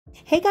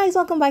Hey guys,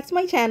 welcome back to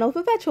my channel.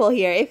 Perpetual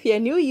here. If you're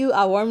new, you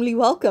are warmly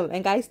welcome.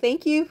 And guys,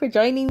 thank you for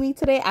joining me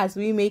today as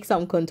we make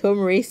some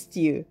kontomire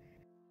stew.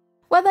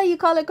 Whether you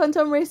call it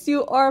kontomire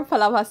stew or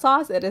palava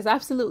sauce, it is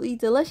absolutely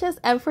delicious.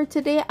 And for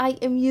today, I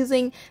am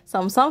using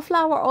some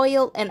sunflower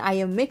oil and I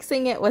am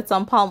mixing it with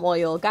some palm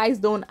oil. Guys,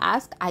 don't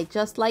ask. I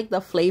just like the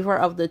flavor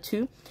of the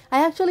two.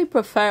 I actually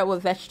prefer it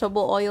with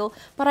vegetable oil,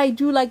 but I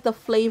do like the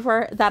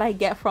flavor that I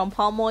get from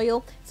palm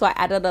oil. So I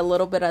added a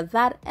little bit of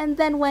that and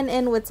then went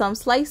in with some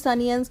sliced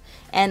onions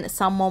and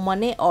some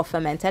bonnet or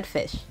fermented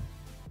fish.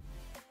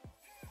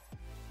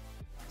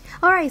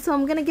 Alright, so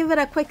I'm going to give it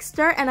a quick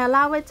stir and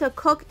allow it to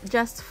cook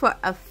just for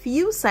a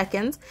few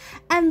seconds.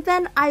 And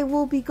then I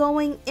will be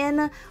going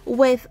in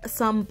with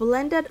some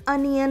blended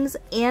onions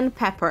and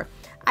pepper.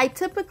 I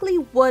typically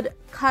would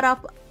cut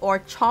up or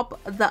chop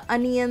the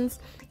onions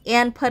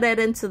and put it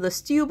into the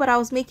stew, but I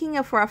was making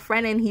it for a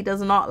friend and he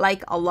does not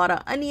like a lot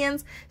of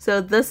onions.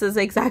 So this is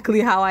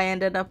exactly how I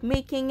ended up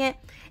making it.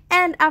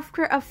 And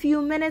after a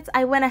few minutes,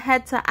 I went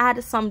ahead to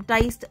add some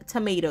diced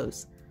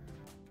tomatoes.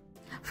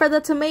 For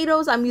the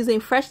tomatoes, I'm using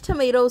fresh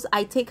tomatoes.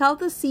 I take out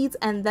the seeds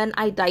and then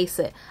I dice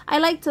it. I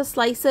like to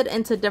slice it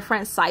into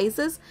different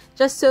sizes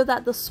just so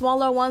that the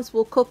smaller ones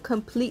will cook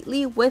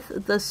completely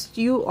with the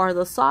stew or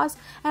the sauce.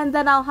 And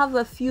then I'll have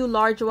a few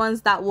large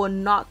ones that will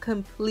not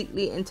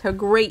completely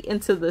integrate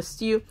into the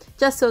stew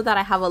just so that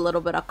I have a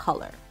little bit of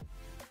color.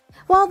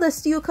 While the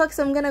stew cooks,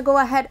 I'm going to go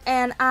ahead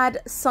and add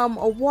some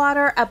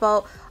water,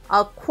 about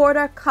a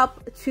quarter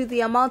cup to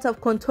the amount of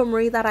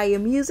kontomire that I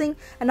am using,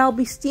 and I'll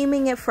be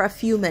steaming it for a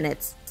few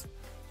minutes.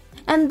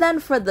 And then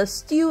for the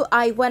stew,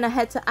 I went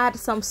ahead to add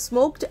some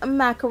smoked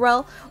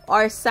mackerel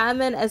or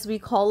salmon as we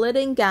call it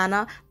in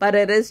Ghana, but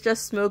it is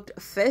just smoked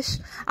fish.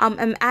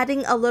 I'm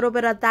adding a little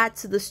bit of that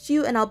to the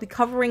stew and I'll be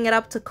covering it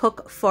up to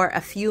cook for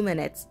a few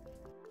minutes.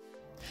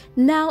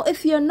 Now,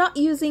 if you're not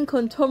using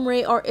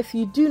kontomire or if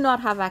you do not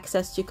have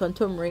access to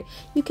kontomire,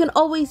 you can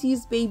always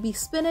use baby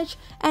spinach.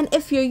 And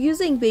if you're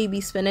using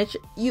baby spinach,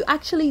 you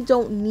actually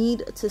don't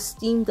need to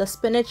steam the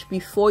spinach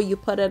before you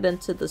put it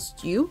into the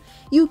stew.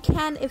 You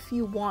can if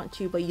you want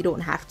to, but you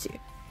don't have to.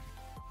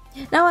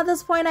 Now at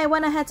this point, I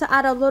went ahead to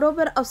add a little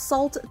bit of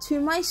salt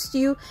to my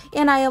stew,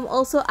 and I am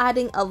also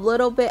adding a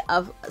little bit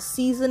of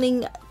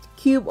seasoning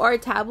cube or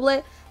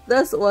tablet.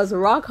 This was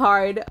rock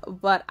hard,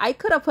 but I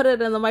could have put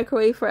it in the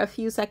microwave for a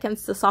few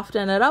seconds to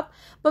soften it up,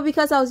 but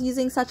because I was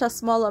using such a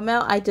small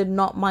amount, I did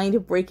not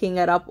mind breaking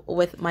it up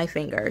with my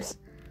fingers.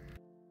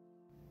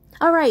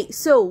 Alright,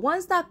 so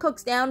once that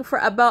cooks down for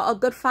about a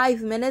good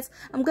 5 minutes,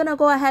 I'm gonna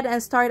go ahead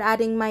and start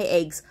adding my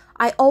eggs.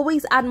 I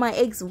always add my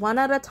eggs one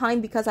at a time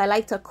because I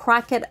like to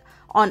crack it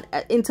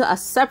into a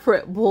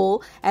separate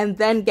bowl and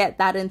then get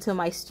that into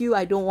my stew.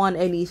 I don't want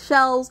any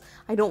shells.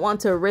 I don't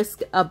want to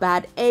risk a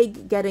bad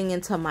egg getting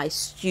into my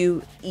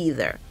stew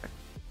either.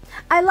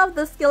 I love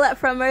the skillet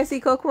from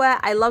Mercy Cookware.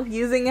 I love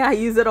using it. I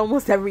use it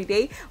almost every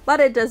day, but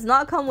it does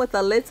not come with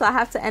a lid, so I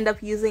have to end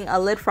up using a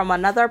lid from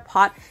another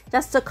pot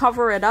just to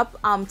cover it up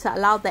to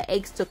allow the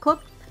eggs to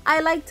cook. I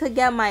like to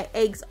get my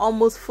eggs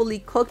almost fully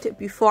cooked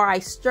before I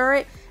stir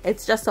it.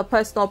 It's just a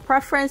personal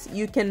preference.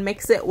 You can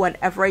mix it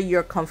whenever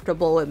you're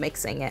comfortable with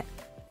mixing it.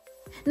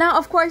 Now,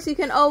 of course, you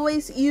can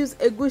always use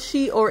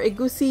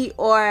egusi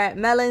or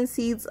melon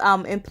seeds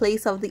in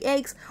place of the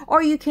eggs,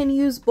 or you can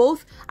use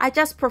both. I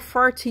just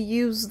prefer to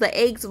use the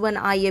eggs when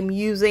I am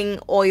using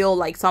oil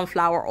like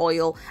sunflower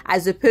oil,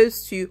 as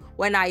opposed to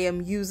when I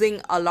am using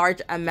a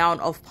large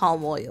amount of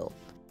palm oil.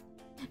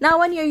 Now,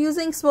 when you're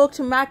using smoked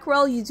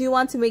mackerel, you do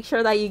want to make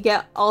sure that you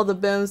get all the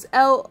bones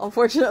out.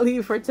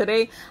 Unfortunately for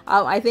today,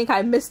 I think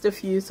I missed a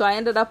few, so I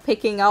ended up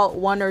picking out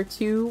one or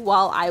two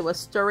while I was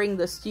stirring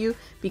the stew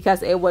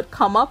because it would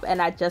come up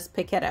and I'd just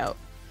pick it out.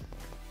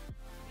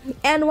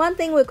 And one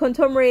thing with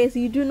kontomire is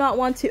you do not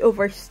want to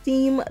over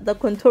steam the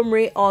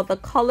kontomire, or the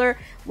color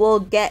will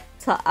get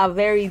to a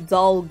very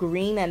dull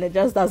green and it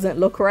just doesn't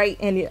look right,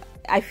 and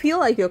I feel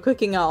like you're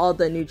cooking out all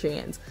the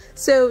nutrients.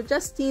 So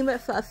just steam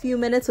it for a few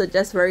minutes with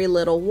just very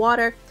little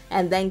water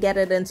and then get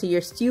it into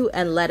your stew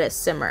and let it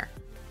simmer.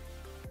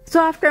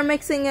 So after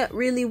mixing it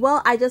really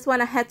well, I just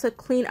went ahead to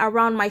clean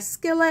around my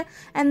skillet,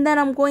 and then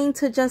I'm going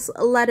to just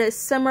let it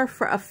simmer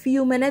for a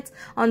few minutes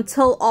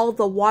until all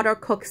the water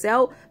cooks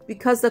out,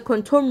 because the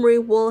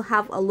kontomire will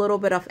have a little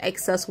bit of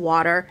excess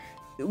water.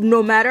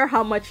 No matter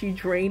how much you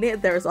drain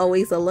it, there's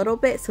always a little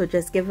bit, so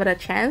just give it a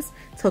chance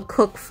to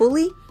cook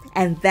fully.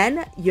 And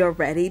then you're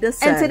ready to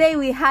serve. And today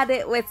we had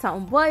it with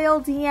some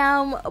boiled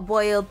yam,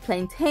 boiled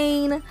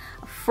plantain,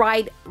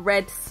 fried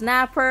red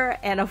snapper,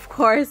 and of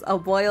course a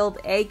boiled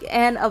egg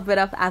and a bit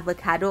of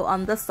avocado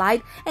on the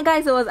side. And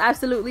guys, it was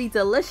absolutely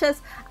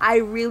delicious. I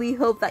really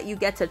hope that you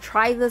get to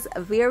try this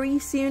very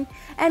soon.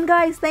 And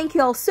guys, thank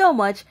you all so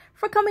much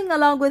for coming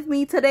along with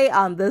me today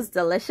on this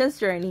delicious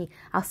journey.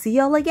 I'll see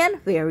y'all again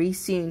very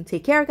soon.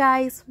 Take care,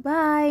 guys.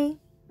 Bye.